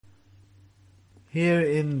Here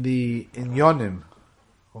in Yonim,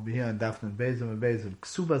 over here in Dafn and Bezim,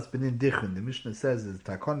 Kesubos B'nin Dichrin, the Mishnah says is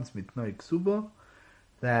Takonis mitnoi Kesuba,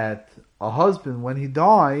 that a husband, when he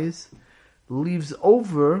dies, leaves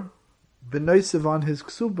over b'noisev on his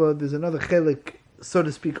Kesuba. There's another chelik, so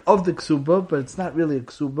to speak, of the Kesuba, but it's not really a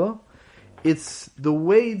Kesuba. It's the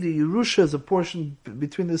way the Yerusha is apportioned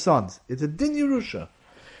between the sons. It's a din Yerusha.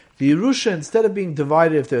 The Yerusha, instead of being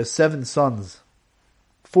divided, if there are 7 sons,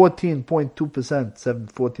 14.2%,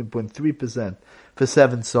 14.3% for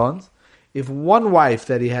 7 sons. If one wife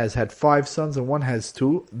that he has had 5 sons and one has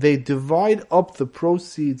 2, they divide up the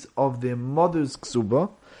proceeds of their mother's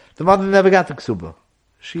ksuba. The mother never got the ksuba.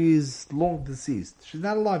 She's long deceased. She's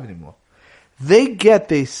not alive anymore. They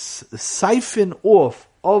siphon off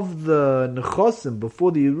of the nechosim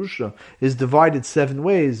before the Yerusha is divided 7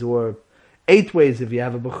 ways, or 8 ways if you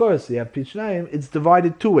have a bechor, so you have pichnayim, it's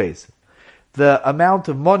divided 2 ways. The amount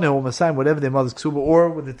of money or masayim, whatever their mother's ksuba, or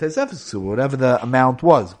with the tesefes ksuba, whatever the amount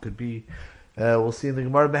was. It could be, we'll see in the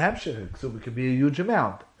Gemara Behemshech, ksuba could be a huge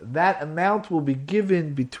amount. That amount will be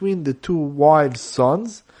given between the 2 wives'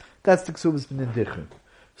 sons. That's the Kesubos B'nin Dichrin.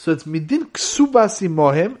 So it's midin ksubas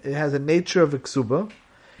imohim. It has a nature of a ksuba,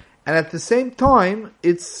 and at the same time,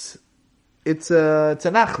 it's an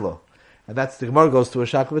achlo, and that's the Gemara goes to a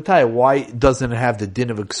shakvataya. Why doesn't it have the din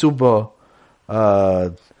of a ksuba?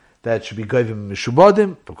 That should be given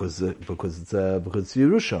mishubadim because it's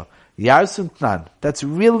Yerusha. Yarsun Tnan. That's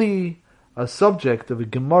really a subject of a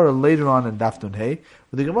Gemara later on in Daf Nun Hey,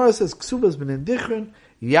 where the Gemara says Kesubos B'nin Dichrin,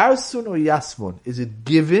 Yarsun or Yasmun. Is it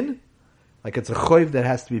given, like it's a choiv that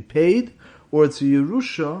has to be paid, or it's a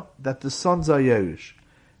Yerusha that the sons are Yerush?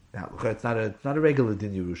 Now, it's not a regular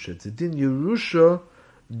din Yerusha. It's a din Yerusha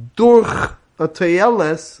durch a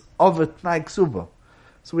toyeles of a Tnai Ksuba.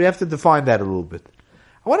 So we have to define that a little bit.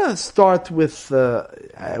 I want to start with,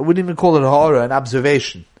 I wouldn't even call it a horror, an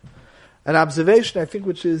observation. An observation, I think,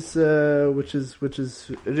 which is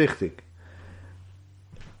richtig.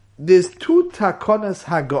 There's 2 takonas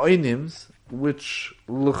haga'onims, which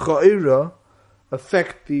l'cha'ira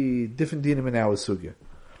affect the different dinim in our sugya.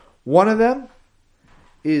 One of them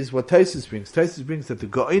is what Taisus brings. Taisus brings that the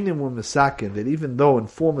ga'onim were mesakin, that even though in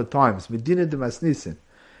former times, medina de masnisin,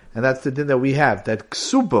 and that's the din that we have, that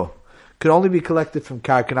ksuba can only be collected from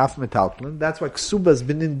karka, not from metaltalin. That's why Kesubos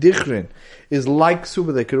B'nin Dichrin is like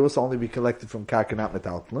ksuba that could also only be collected from karka, not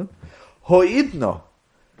metaltalin. Ho'idno,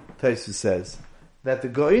 Taisus says, that the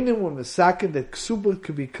go'inim were mesakin that ksuba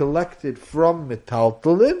could be collected from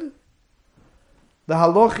metaltalin. The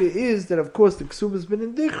halacha is that, of course, the Kesubos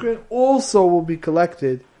B'nin Dichrin also will be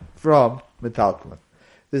collected from metaltalin.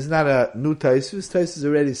 This is not a new Taisus. Taisus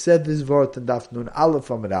already said this word in Daf Nun Aleph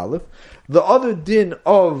Amud Aleph. The other din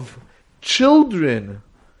of children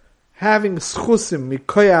having schusim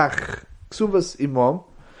mikoyach ksubas imam,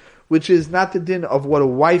 which is not the din of what a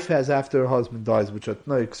wife has after her husband dies, which are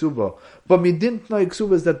tnoi ksuba, but midin tnoi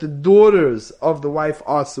ksuba is that the daughters of the wife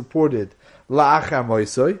are supported la'achar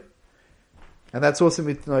moisoy, and that's also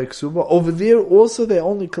mitnoi ksuba. Over there also they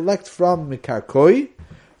only collect from mikarkoi,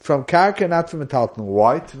 from karka, not from metalton.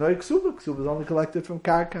 Why? Tnoi ksuba. Ksuba is only collected from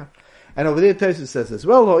karka. And over there Taisus says as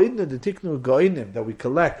well, ho'idna the tiknu go'inim that we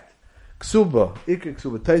collect Ksuba, Ikr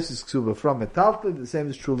Ksuba, Taisus Ksuba from Metaltli, the same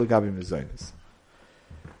is true Lagabi Mizonis.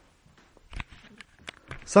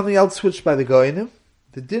 Something else switched by the Gaonim.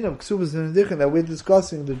 The din of Kesubos B'nin Dichrin that we're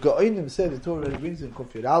discussing, the Gaonim said, the Torah already brings in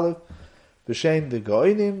Kufir Aleph, B'Shem the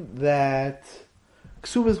Gaonim, that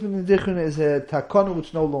Kesubos B'nin Dichrin is a takana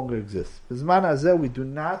which no longer exists. B'zman hazeh we do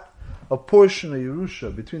not apportion a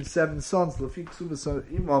Yerusha between 7 sons, Lefi Kesubos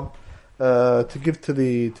Imam, to give to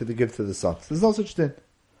the sons. There's no such thing.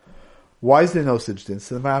 Why is there no such thing?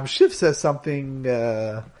 So the Maram Shif says something,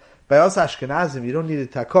 by us Ashkenazim, you don't need a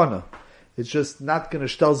takana. It's just not going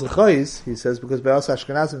to shtel zechayis, he says, because by us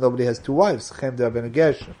Ashkenazim, nobody has 2 wives. Chem de ben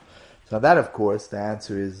Gershom. So that, of course, the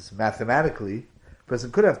answer is mathematically, a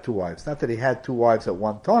person could have 2 wives. Not that he had 2 wives at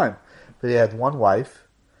one time, but he had 1 wife,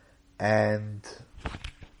 and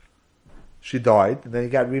she died, and then he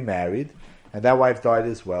got remarried, and that wife died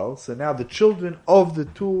as well. So now the children of the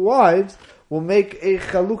 2 wives will make a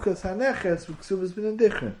chalukas haneches with Kesubos B'nin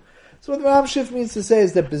Dichrin. So what the Ram Shif means to say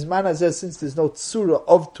is that Bizman Hazeh, since there's no tzura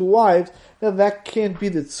of 2 wives, then that can't be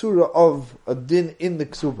the tzura of a din in the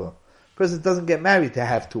ksuba. A person doesn't get married to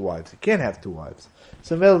have 2 wives. He can't have 2 wives.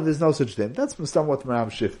 So there's no such din. That's somewhat what the Ram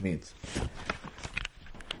Shif means.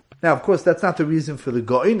 Now, of course, that's not the reason for the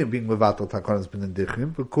Gaonim being mevatel Kesubos B'nin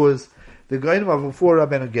Dichrin, because the Gaonim are before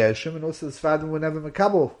Rabbeinu Gershom, and also the Sfadim were never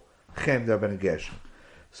mekabel chem de Rabbeinu Gershom.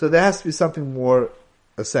 So there has to be something more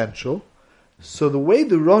essential. So the way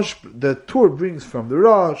the Tur brings from the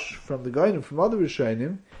Rosh, from the Gaonim, from other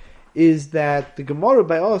Rishonim, is that the Gemara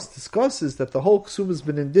by us discusses that the whole Kesubos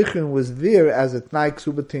B'nai דיכרין was there as a Tnai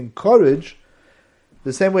Kesuba to encourage,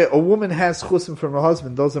 the same way a woman has chusim from her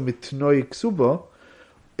husband, those are mitnoi Kesuba,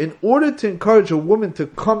 in order to encourage a woman to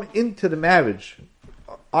come into the marriage,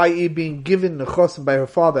 i.e. being given nechosim by her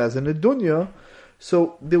father as an adunya,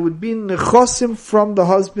 so there would be nechosim from the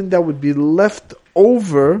husband that would be left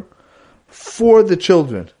over for the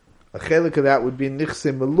children. A chelik of that would be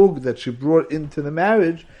nichse melug that she brought into the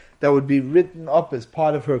marriage, that would be written up as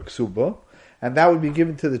part of her ksuba, and that would be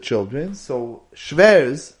given to the children. So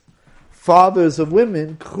shvers, fathers of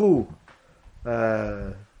women, kru,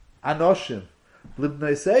 anoshim,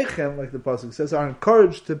 libnei seichem, like the pasuk says, are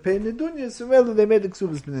encouraged to pay nidunya, so rather they made the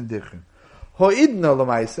Kesubos B'nai דיכrין. Ho'idna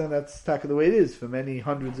l'maisa, that's the way it is for many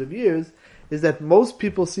hundreds of years, is that most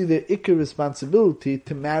people see their ikar responsibility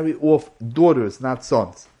to marry off daughters, not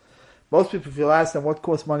sons. Most people, if you ask them what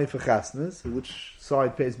costs money for chasnas, which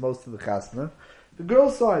side pays most of the chasna, the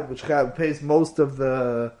girl side, which pays most of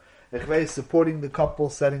the supporting the couple,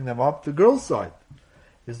 setting them up, the girl side.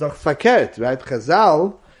 It's doch fakert, right?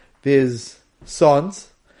 Chazal, there's sons,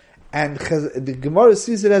 and the Gemara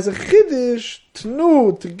sees it as a chiddush,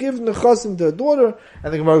 tnu, to give nechosim to a daughter,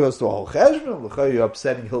 and the Gemara goes to a whole cheshbon, you're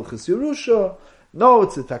upsetting Hilchos Yerusha. No,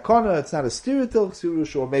 it's a takana, it's not a stereo to Hilchos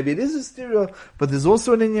Yerusha, or maybe it is a stereo, but there's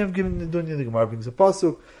also an inyan of giving the dunya, the Gemara brings a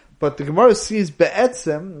pasuk, but the Gemara sees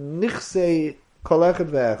be'etzem, nichsei kol echad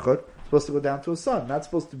ve'echad, supposed to go down to a son, not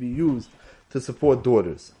supposed to be used to support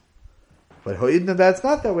daughters. But ho'idna, that's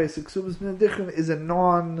not that way, so Kesubos B'nai דיכrין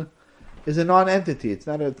is a non-entity. It's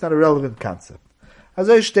not a relevant concept. As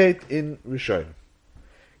I state in Rishon,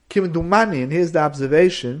 Kim Dumani, and here's the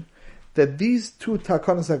observation, that these two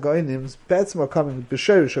Takanos HaGaonims, Be'etzem are coming,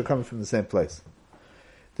 B'Sherish are coming from the same place.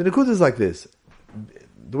 The Nikud is like this.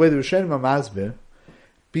 The way the Rishonim are masbir,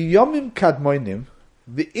 B'yomim Kadmoinim,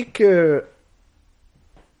 the Iker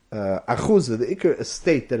Achuzah, the Iker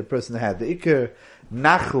estate that a person had, the Iker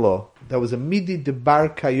Nachlo, that was a Midi Debar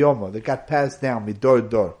Kayoma, that got passed down, Midor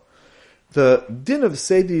Dor. The din of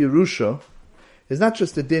Seder Yerusha is not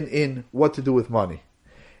just a din in what to do with money.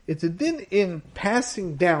 It's a din in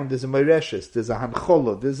passing down. There's a Mereshes, there's a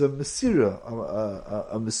Hancholo, there's a Mesira,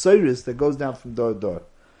 a Mesiris that goes down from door to door.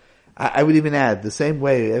 I would even add, the same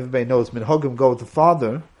way everybody knows, Minhagim go with the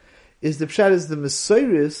father, is the Pshat is the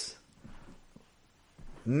Mesiris,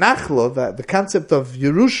 Nachlo, that the concept of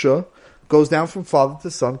Yerusha goes down from father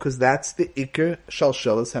to son, because that's the Iker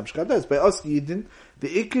Shalshelas Hemshchadas. By us Yidin, the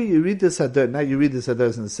Iker Yeridas Hadar, not Yeridas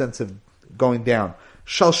Hadar in the sense of going down.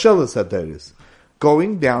 Shalshelas Hadaris.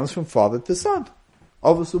 Going down from father to son.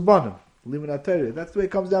 Avos Ubanim. Limanatari. That's the way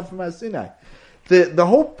it comes down from Har Sinai. The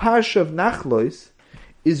whole parsha of Nachlois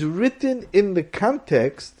is written in the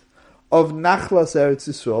context of Nachlas Eretz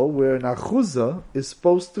Yisrael, where an Achuzah is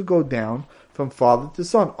supposed to go down from father to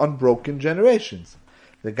son, unbroken generations.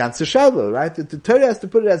 The ganze Shalom, right? The Torah has to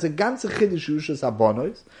put it as a ganze Chiddush Yerushas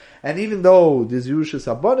Habonos, and even though there's Yerushas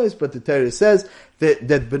Habonos, but the Torah says that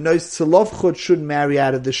Benois Tzelovchot should marry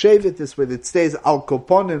out of the Shevet, this way it stays Al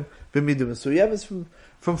Koponim, B'midim Mesuyevas,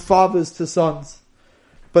 from fathers to sons.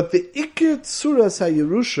 But the Iker Tzuras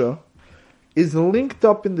HaYerusha is linked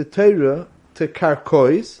up in the Torah to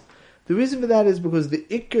Karkois. The reason for that is because the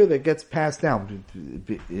Iker that gets passed down,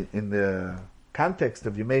 in the context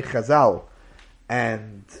of Yemei Chazal,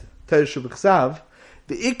 and Torah Shebechsav,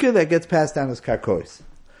 the Iker that gets passed down is Karkois.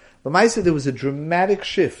 L'maisa, there was a dramatic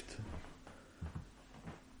shift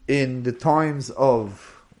in the times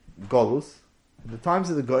of Golus, in the times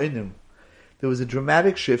of the Gaonim. There was a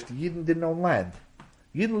dramatic shift. Yidden didn't own land.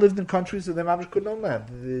 Yidden lived in countries where the Mamish couldn't own land.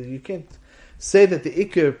 You can't say that the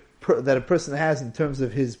Iker that a person has in terms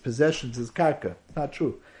of his possessions is Karka. It's not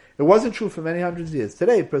true. It wasn't true for many hundreds of years.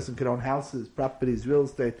 Today, a person could own houses, properties, real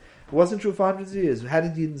estate. It wasn't true for hundreds of years. How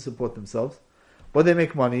did Yidden support themselves? What did they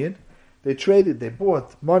make money in? They traded, they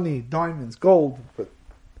bought money, diamonds, gold. But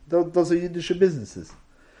those are Yiddish businesses.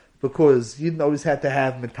 Because Yidden always had to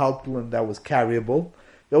have Mטלטלי that was carryable.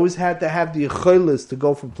 They always had to have the Yecholos to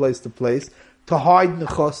go from place to place, to hide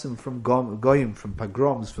Nechosim from Goyim, from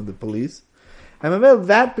pogroms, from the police. And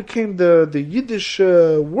that became the Yiddish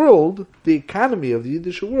world, the economy of the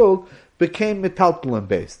Yiddish world, became Mטלטלי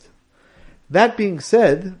based. That being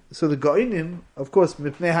said, so the Gaonim, of course,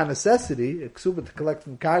 mipnei necessity, a Kesubos to collect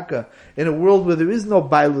from Karka, in a world where there is no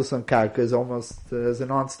bailus on Karka, is almost as a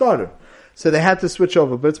non-starter. So they had to switch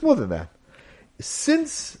over, but it's more than that.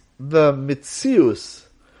 Since the Mitzius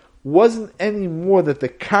wasn't any more that the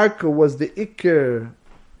Karka was the Iker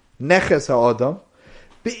Neches HaAdam,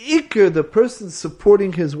 Be'ikr, the person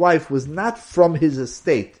supporting his wife was not from his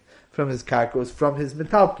estate, from his karka, was from his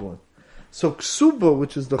metaltalin. So ksuba,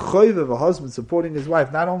 which is the choiv of a husband supporting his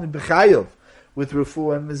wife, not only b'chayav, with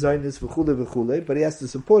refu and mezainis v'chule, but he has to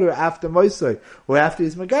support her after moisoi, or after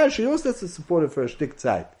his megarish. He also has to support her for a shtik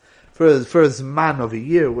tzeit, for his man of a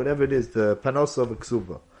year, whatever it is, the panosa of a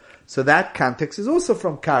ksuba. So that context is also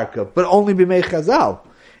from karka, but only b'mei chazal.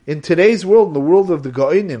 In today's world, in the world of the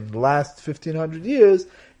gaonim, the last 1300 years,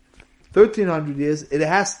 it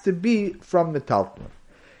has to be from metaltalin.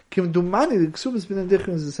 Kim dumani, the Kesubos b'nin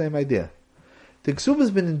דיכרין is the same idea. The Kesubos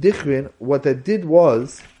b'nin דיכרין, what they did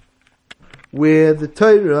was, where the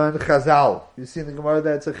Torah and Chazal, you see in the Gemara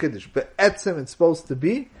that it's a chiddush, but etzem it's supposed to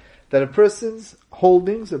be that a person's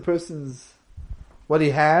holdings, what he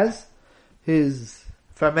has, his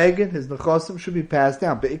famegin, his nechosim should be passed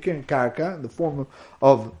down. Be'ikr and karka, in the form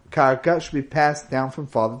of karka, should be passed down from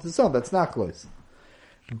father to son. That's nachlos.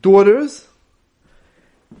 Daughters,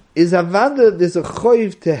 is avanda, there's a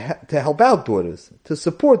choiv to help out daughters, to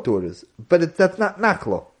support daughters, but that's not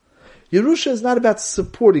nachlo. Yerusha is not about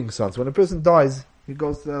supporting sons. When a person dies, he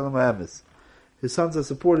goes to the Elam HaEmes. His sons are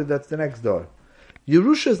supported, that's the next door.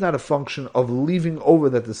 Yerusha is not a function of leaving over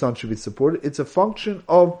that the son should be supported. It's a function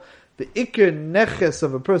of the ikir neches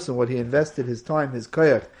of a person, what he invested, his time, his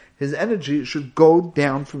koyach, his energy, should go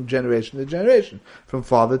down from generation to generation, from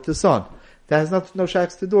father to son. That has no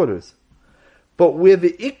shacks to daughters. But where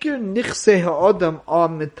the ikir nichse ha'adam are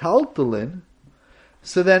metaltalin,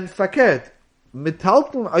 so then faket,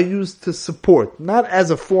 metaltalin are used to support, not as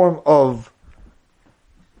a form of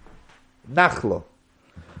nachlo.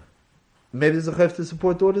 Maybe there's a chayv to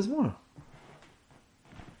support daughters more.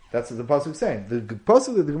 That's what the pasuk is saying. The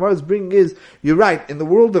pasuk that the Gemara is bringing is, you're right, in the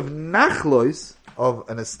world of nachlois, of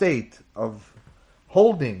an estate, of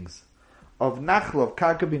holdings, of nachlo, of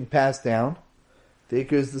karka being passed down, the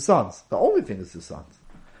ikr is the sons. The only thing is the sons.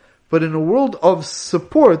 But in a world of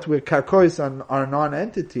support, where karkois are a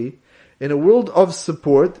non-entity, in a world of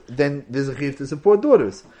support, then there's a chiyuv to support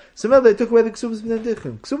daughters. So now they took away the Kesubos b'nin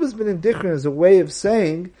דיכרין. Kesubos b'nin דיכרין is a way of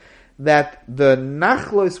saying that the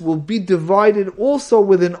nachlos will be divided also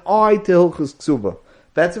with an eye to Hilchos Ksuba.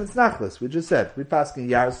 That's it's nachlos. We just said we pass in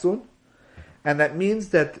Yarsun, and that means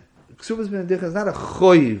that Kesubos b'nin דיכrין is not a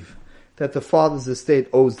choiv that the father's estate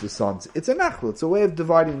owes the sons. It's a nachlo. It's a way of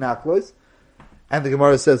dividing nachlos. And the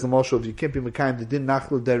Gemara says, if you can't be mekayim the din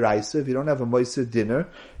nachlo deraisa, if you don't have a moiser dinner,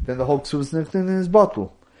 then the whole Kesubos b'nin דיכrין is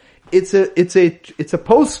bottle. It's a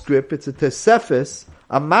postscript. It's a tesefes,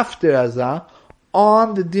 a mafter azah,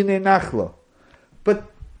 on the דיני nachlo.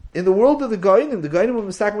 But in the world of the gaonim of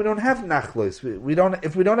Misak, we don't have nachlos.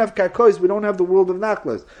 If we don't have karkois, we don't have the world of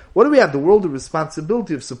nachlos. What do we have? The world of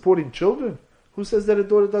responsibility of supporting children? Who says that a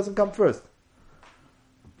daughter doesn't come first?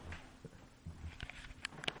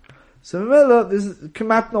 So this is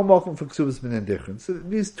kemat no mokum for Kesubos b'nin דיכrין. So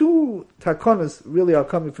these two takonas really are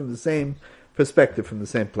coming from the same perspective, from the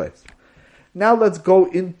same place. Now let's go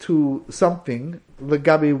into something,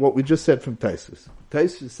 Legabi, what we just said from Taisus.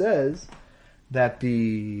 Taisus says that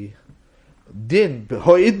the din,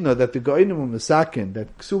 hoidna, that the gaonim u'mesakin,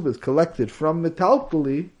 that Kesubos collected from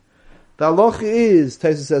Mטלטלי, the halacha is,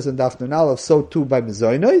 Taisus says in Daf Nun Aleph, so too by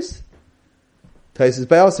mezoinos. Taisus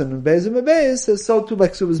by Osan and Beis Beis says so too by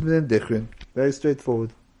Kesubos b'nin דיכrין. Very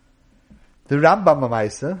straightforward. The Rambam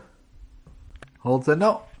Amaisa holds that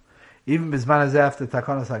no. Even bisman as after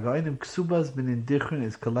Takonos HaGaonim, Kesubos b'nin דיכrין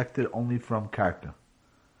is collected only from karka.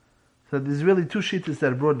 So there's really two shittas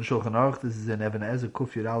that are brought in Shulchan Aruch. This is in Even Ezer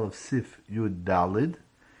Kuf Yud Aleph Sif Yud Dalid,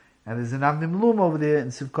 and there's an Avnim Lum over there in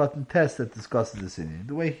Sivkot and Test that discusses this Indian.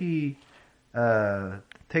 The way he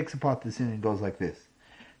takes apart this Indian goes like this.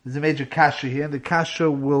 There's a major kasha here, and the kasha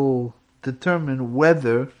will determine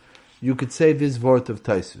whether you could say this vort of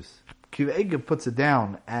Taisus. Kiv Eger puts it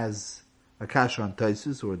down as a kasha on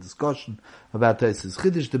Taisus, or a discussion about Taisus.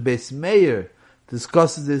 Chiddush, the Beis Meir,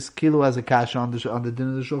 discusses this kilo as a kasha on the din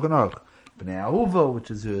of the Shulchan Aruch. Bnei Ahuva, which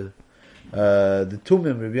is the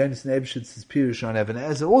Tumim, Rabbi Yonasan Eibshitz's Pirush on Even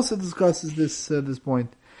Ezer, also discusses this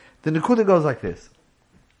point. The Nekuda goes like this.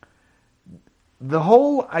 The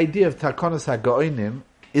whole idea of Takonos HaGaonim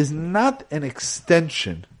is not an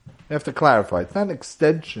extension, you have to clarify, it's not an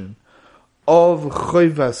extension of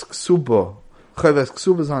Choivas Ksuba. Choivas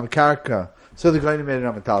Ksuba is on karka, so the gaonim made it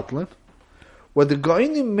on Mטלטלין. What the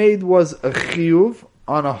gaonim made was a chiyuv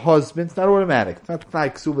on a husband. It's not automatic. It's not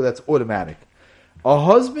like Ksuba that's automatic. A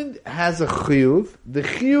husband has a chiyuv. The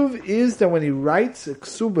chiyuv is that when he writes a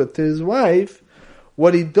Ksuba to his wife,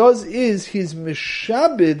 what he does is he's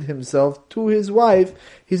mishabed himself to his wife.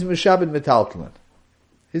 He's mishabed Mטלטלין.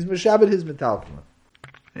 He's mishabed his Mטלטלין.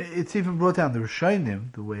 It's even brought down the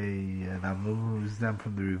Rishonim, the way that moves them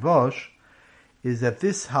from the Rivosh, is that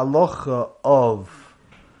this halacha of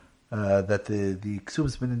that the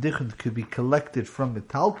Kesubos ben דיכרין could be collected from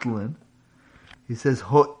Mטלטלין. He says,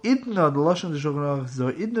 "Ho'idna the lashon the Shulchan Aruch is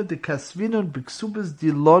ho'idna the kasvinon b'Kesubos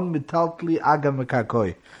dilon Mטלטלי aga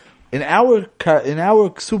mekakoi." In our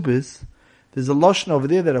Kesubos, there's a lashon over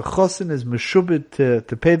there that a chosin is meshubit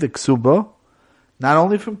to pay the Kesuba, not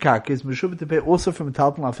only from karka, is meshubit to pay also from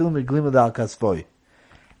Mטלטלין afilu meglima dal kasvoi,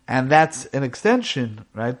 and that's an extension,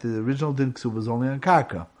 right? The original din Kesuba is only on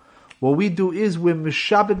karka. What we do is we're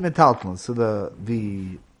meshabed Mטלטלין. So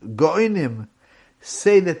the gaonim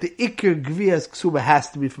say that the ikir gvias Kesuba has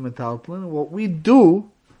to be from Mטלטלין. What we do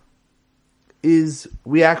is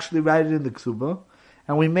we actually write it in the Kesuba,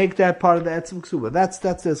 and we make that part of the etzem Kesuba. That's the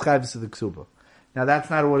schayvus of the Kesuba. Now that's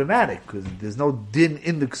not automatic, because there's no din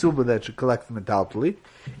in the Kesuba that should collect from Mטלטלי.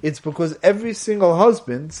 It's because every single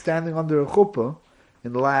husband standing under a chuppah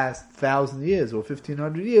in the last 1,000 years or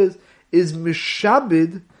 1,500 years is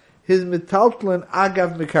mishabed his Mטלטלין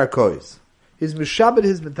agav mekarkois. His mishabed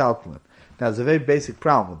his Mטלטלין. Now there's a very basic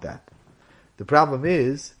problem with that. The problem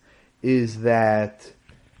is that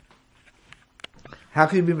how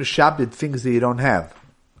can you be mishabed things that you don't have?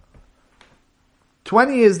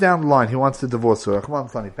 20 years down the line, he wants to divorce her.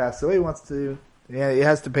 He passed away, he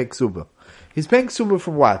has to pay Kesuba. He's paying Kesuba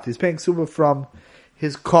from what? He's paying Kesuba from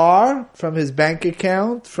his car, from his bank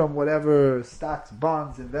account, from whatever stocks,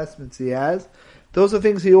 bonds, investments he has. Those are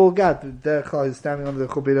things he all got. He's standing under the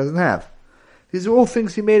chuppah he doesn't have. These are all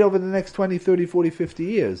things he made over the next 20, 30, 40, 50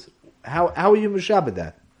 years. How are you mishabed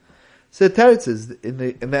that? So Teretz says, in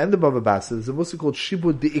the end of Bava Basra, there's a musik called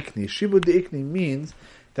Shibud De'ikni. Shibud De'ikni means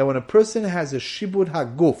that when a person has a Shibud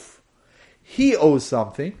Haguf, he owes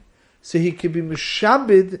something, so he can be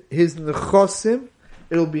mishabed his nechosim,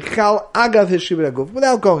 it'll be chal agav his Shibud Haguf.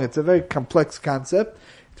 Without going, it's a very complex concept.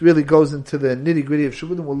 It really goes into the nitty-gritty of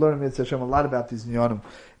Shibud, and we'll learn in Hashem a lot about these Inyanim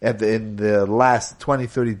in the last 20,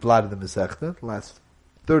 30 blot of the Masechta, the last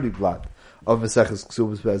 30 blot of Masechtas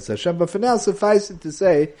Kesubos Hashem. But for now, suffice it to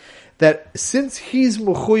say that since he's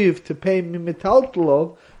mechuyev to pay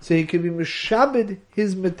Mטלטלין, so he can be mishabed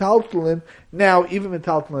his Mטלטלין, now even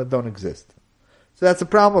Mטלטלין don't exist. So that's the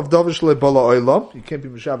problem of Dovish Lebala Oilam. You can't be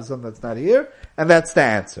mishabed something that's not here, and that's the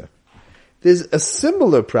answer. There's a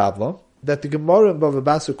similar problem that the Gemara in Bava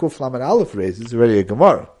Basra Kuf Lamed Aleph raises, already a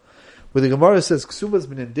Gemara, where the Gemara says Kesubos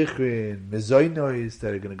ben דיכרין, mezoinos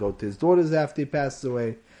that are going to go to his daughters after he passes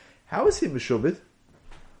away. How is he meshubed?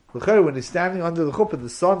 When he's standing under the chuppah, the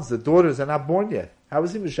sons, the daughters are not born yet. How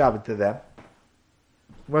is he meshabed to them?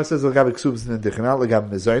 Gemara says L'gabe Kesubos ben דיכרין, not L'gabe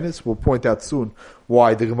mezoinos. We'll point out soon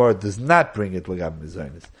why the Gemara does not bring it L'gabe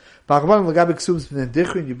mezoinos. But L'gabe Kesubos ben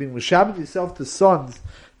דיכרין, you're being meshabed yourself to sons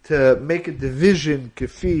to make a division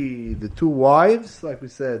kefi the two wives. Like we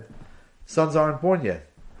said, sons aren't born yet.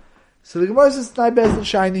 So the Gemara says T'nai Bez and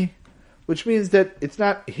shiny, which means that it's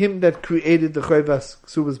not him that created the Chayvas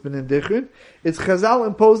Kesubos ben דיכרין. It's Chazal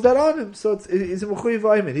imposed that on him. So it's a mechuyev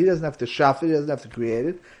oimed. He doesn't have to shaf it. He doesn't have to create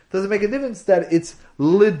it. It doesn't make a difference that it's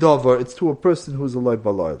lidover. It's to a person who's a loy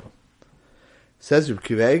baloyla. Says Reb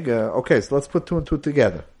Kiveg. Okay, so let's put two and two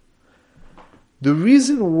together. The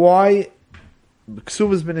reason why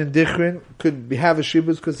Kesubos ben דיכרין could have a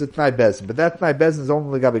shibud because it's T'nai Bez, but that T'nai Bez is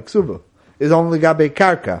only Legabe Kesuba. Is only Legabe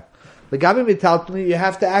Karka. Legabe Mטלטלין, you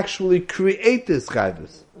have to actually create this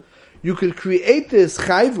chayvus. You could create this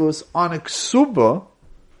chayvus on a Kesuba,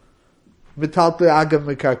 Mטלטלי agav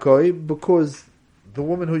mekarkoi, because the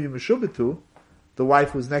woman who you meshubed to, the wife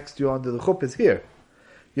who's next to you under the chuppah, is here.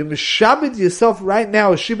 You meshabed yourself right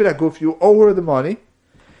now, a shibud aguf, you owe her the money,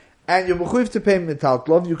 and you're mechuyev to pay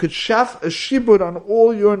Mטלטלין. You could shaf a shibud on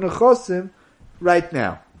all your nechosim right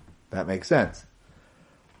now. That makes sense.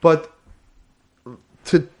 But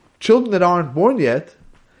to children that aren't born yet,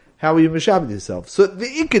 how are you meshabed yourself? So the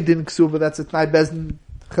ikad din Kesuba, that's a T'nai Bez,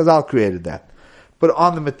 Chazal created that. But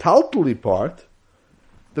on the Mטלטלי part,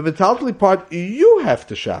 you have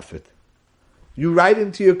to shaf it. You write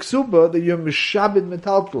into your Kesuba that you're meshabed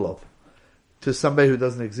Mטלטלין to somebody who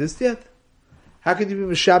doesn't exist yet. How can you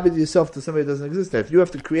be meshabed yourself to somebody who doesn't exist yet? If you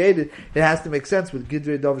have to create it, it has to make sense with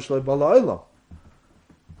Gidrei Dovish Lebala Oilam.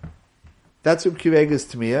 That's Reb Kivega's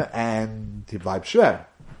Tmiya, and he bleibt schwer.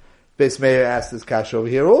 Beis Meir asked this kasha over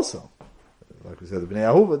here also. Like we said, the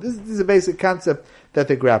Bnei Ahuva. This is a basic concept that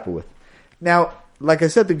they grapple with. Now, like I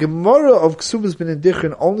said, the Gemara of Kesubos ben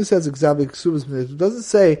דיכרין only says exactly Kesubos ben דיכrין. It doesn't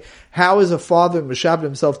say how is a father meshabed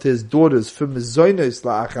himself to his daughters for mezoinos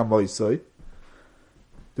la'acham moisoi.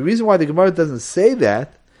 The reason why the Gemara doesn't say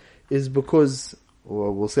that is because,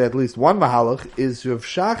 or we'll say at least one mahalach, is Rav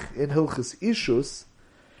Shach in Hilchas Ishus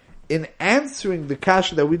in answering the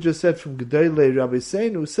kasha that we just said from Gdei Rabbi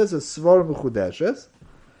Seinu, who says a Svar Mechudeshes,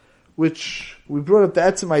 which we brought up the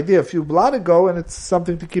Etzem idea a few blot ago, and it's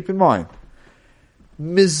something to keep in mind.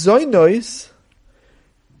 Mizoinois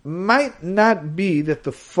might not be that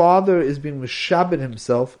the father is being mishabed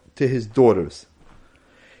himself to his daughters.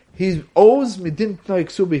 He owes midin tnoi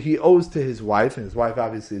ksuba, he owes to his wife, and his wife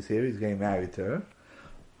obviously is here, he's getting married to her.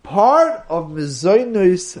 Part of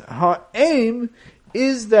mizoinois, her aim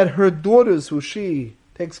is that her daughters, who she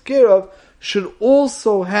takes care of, should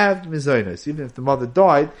also have mizonos. Even if the mother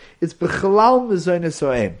died, it's b'chalal mizonos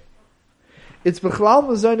ha'em. It's b'chalal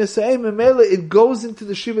mizonos ha'em, and mele, it goes into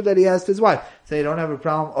the shiva that he has to his wife. So you don't have a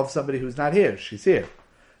problem of somebody who's not here. She's here.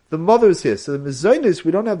 The mother is here. So the mizonos,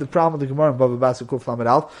 we don't have the problem with the Gemara in Bava Basra Kuf Lamed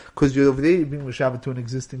Alf, because you're over there, you're being mishavet to an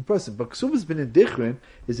existing person. But Kesubos been in דיכרין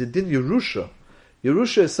is a din Yerusha.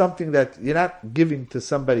 Yerusha is something that you're not giving to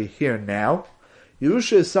somebody here now.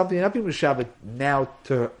 Yerusha is something you're not being mishabed now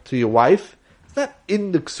to your wife. It's not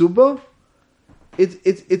in the ksuba.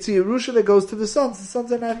 It's a Yerusha that goes to the sons. The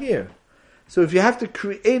sons are not here. So if you have to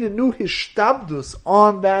create a new hishta'bdus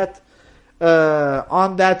on that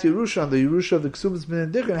Yerusha, on the Yerusha of the Kesubos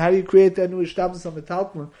ben דיכרין, how do you create that new hishta'bdus on the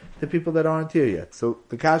Talmud to people that aren't here yet? So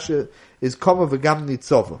the kasha is kama v'gam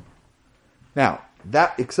nitzova. Now,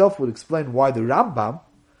 that itself would explain why the Rambam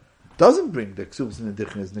doesn't bring the Kesubos ben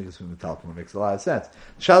דיכrין as niggas from the Talmud. It makes a lot of sense.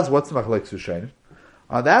 Shaz, what's the machlek Sushayim?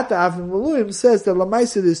 On that, the Avim Maluyim says that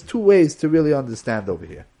Lamaisa, there's two ways to really understand over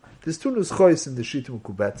here. There's two nuschois in the Shitim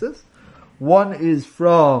Kubetzes. One is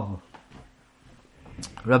from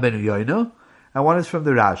Rabbeinu Yoina, and one is from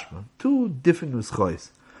the Rashba. Two different nuschois.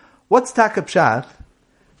 What's Taka Pshat?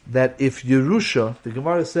 That if Yerusha, the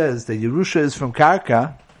Gemara says that Yerusha is from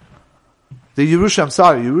Karka,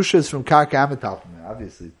 Yerusha is from Karka Amitalpim.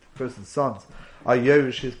 Obviously, the person's sons are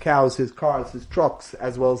Yerush, his cows, his cars, his trucks,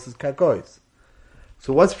 as well as his karkois.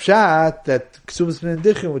 So what's Pshat? That Kesubos ben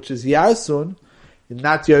דיכrין, which is Yarsun,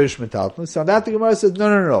 not Yerush Metalpim. So on that the Gemara says,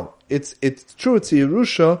 no. It's true, it's a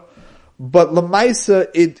Yerusha, but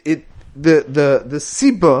Lamaisa, the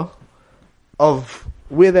Siba of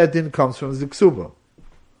where that din comes from is the Ksuba.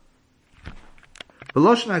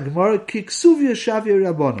 V'loshna Gemara, Kiksuvia Shavia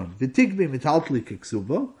Rabbanon, V'tigbi Mטלטלי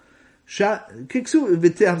Kiksuba,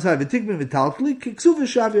 V'tigbi Mטלטלי, Kiksuvia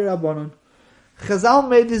Shavia Rabbanon. Chazal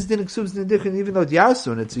made this din Kesubos ben דיכrין, even though it's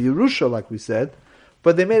Yarsun, it's a Yerusha, like we said,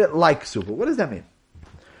 but they made it like Ksuba. What does that mean?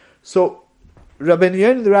 So, Rabbeinu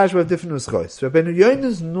Yoina and the Rashba have different nuschos. Rabbeinu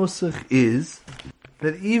Yoina's nusach is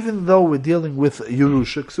that even though we're dealing with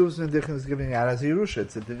Yerusha, Kesubos ben דיכrין is giving out as a Yerusha.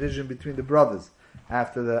 It's a division between the brothers.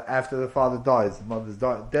 After the father dies, the mother's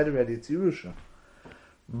dead already, it's Yerusha.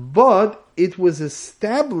 But it was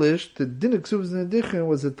established that din Kesubos ben דיכrין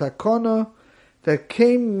was a takana that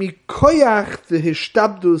came mikoyach the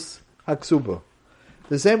hishta'bdus haksuba.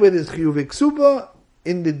 The same way there's chiyuv ksuba,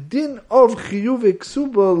 in the din of chiyuv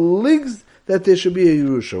ksuba ligs that there should be a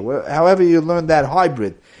Yerusha. However you learn that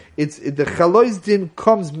hybrid. The chalois din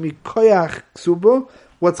comes mikoyach ksuba,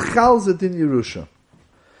 what's chal's a din Yerusha.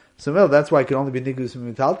 So well, that's why it can only be niggus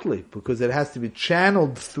from Mטלטלי, because it has to be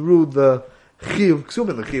channeled through the chiyuv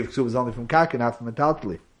ksuba. The chiyuv ksuba is only from Kaka, not from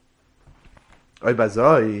Mטלטלי. Oy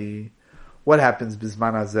bazoi. What happens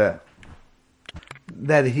bisman hazeh?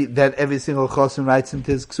 That every single chosim writes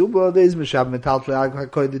into his ksuba. There is mishab Mטלטלי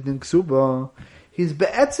hakoyed in ksuba. He's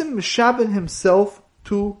be'etzim mishabed himself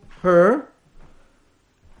to her.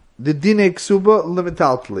 The dine ksuba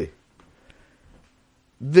leMטלטלי.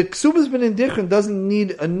 The Kesubos ben דיכrין doesn't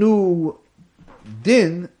need a new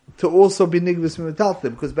din to also be nigvis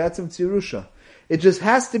Mטלטלי, because be'etzim it's Yerusha. It just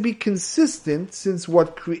has to be consistent, since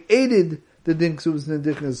what created the din Kesubos ben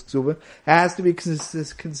דיכrין is ksuba, has to be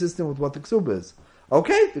consistent with what the ksuba is.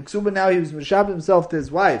 Okay, the ksuba now he was mishabed himself to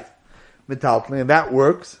his wife, Mטלטלי, and that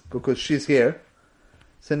works because she's here.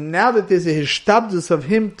 So now that there's a hishta'bdus of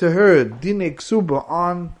him to her, dine ksuba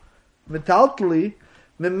on Mטלטלי,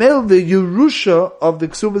 memel the Yerusha of the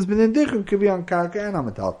Kesubos ben דיכrין could be on Karka and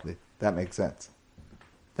on Mטלטלי. That makes sense.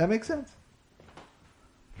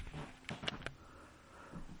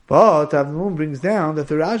 But Avnun brings down that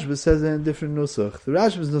the Rashba says in a different nusach. The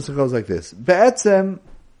Rashba's nusach goes like this: Be'etzem,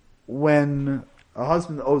 when a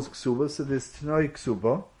husband owes ksuba, so there's tnoi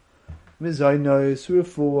ksuba, mizoynos,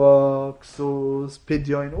 refuah, ksus,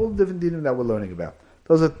 pidyon, all the different dinim that we're learning about.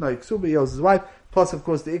 Those are tnoi ksuba. He owes his wife, plus of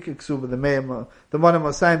course the ikik ksuba, the monem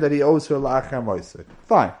asayim that he owes her la'achar moisek.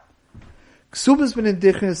 Fine. Kesubos ben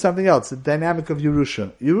דיכrין is something else. The dynamic of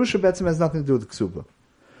Yerusha. Yerusha betzim has nothing to do with ksuba.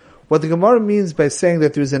 What the Gemara means by saying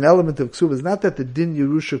that there is an element of ksuba is not that the din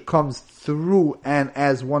Yerusha comes through and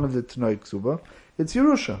as one of the Tanoi ksuba. It's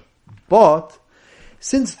Yerusha. But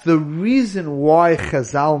since the reason why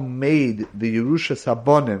Chazal made the Yerusha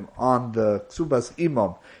Sabonim on the Kesubos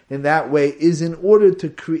Imam in that way is in order to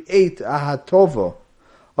create a hatova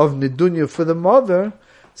of Nidunya for the mother,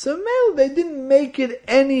 so they didn't make it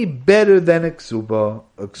any better than a Kesuba.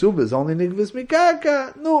 A Kesuba is only Nigvis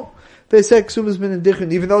Mikaka. No. They say Kesuba has been in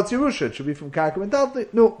Dichrin, even though it's Yerusha, it should be from Karka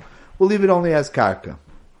Mטלטלי. No. We'll leave it only as Karka.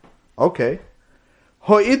 Okay.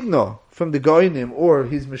 Ho'idno, from the Gaonim, or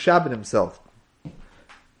he's Meshabed himself.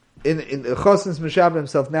 In Chosn's Meshabed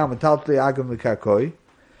himself now, Mטלטלי Agam Mikakoi,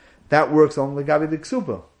 that works only Gabi the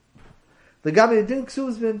Kesuba. The Gabi the Din Kesuba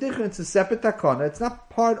has been in Dichrin, it's a separate takana, it's not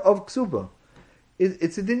part of Kesuba.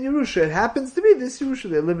 It's a din Yerusha. It happens to be this Yerusha.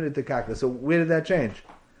 They're limited to Kaka. So where did that change?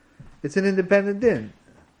 It's an independent din.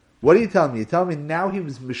 What are you telling me? You're telling me now he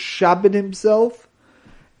was Meshabed himself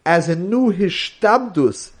as a new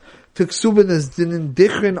Hishtadbus to Kesuba's din in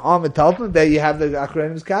Dichrin on Mטלטלי. There you have the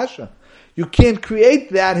Achronim's Kasha. You can't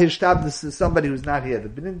create that Hishtadbus to somebody who's not here. The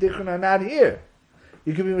Binin Dichrin are not here.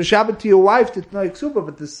 You can be Meshabed to your wife to Tnoi Kesuba,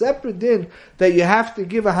 but the separate din that you have to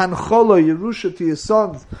give a Hancholo, Yerusha to your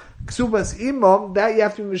sons, Kesubos Imam, that you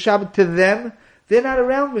have to be Meshabed to them. They're not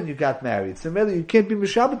around when you got married. So really, you can't be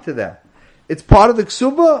Meshabed to them. It's part of the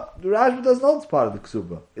Kesuba. The Rashba doesn't know it's part of the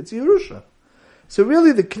Kesuba. It's Yerusha. So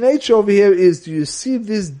really, the Knetch over here is, do you see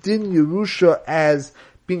this din Yerusha as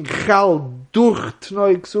being Chal Duch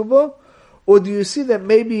Tnoi Kesuba? Or do you see that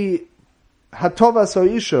maybe Hatovas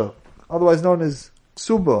Ha'isha, otherwise known as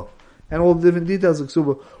Kesuba, and all the different details of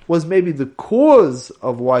Kesuba, was maybe the cause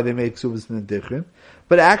of why they made Kesubos in the Dichrin,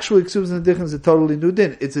 but actually Kesubos in the Dichrin is a totally new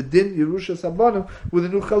din. It's a din Yerusha Sabonim with a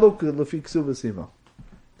new Chalukah Lefi Kesubos Imam.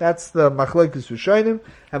 That's the Machlokes Rishonim,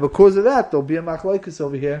 and because of that, there'll be a Machlokes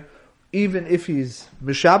over here, even if he's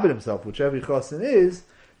Meshabed himself, whichever Chosin is,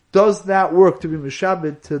 does that work to be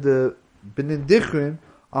Meshabed to the Binin Dichrin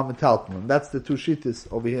on Mטלטלי? That's the two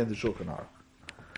Shittas over here in the Shulchan Aruch.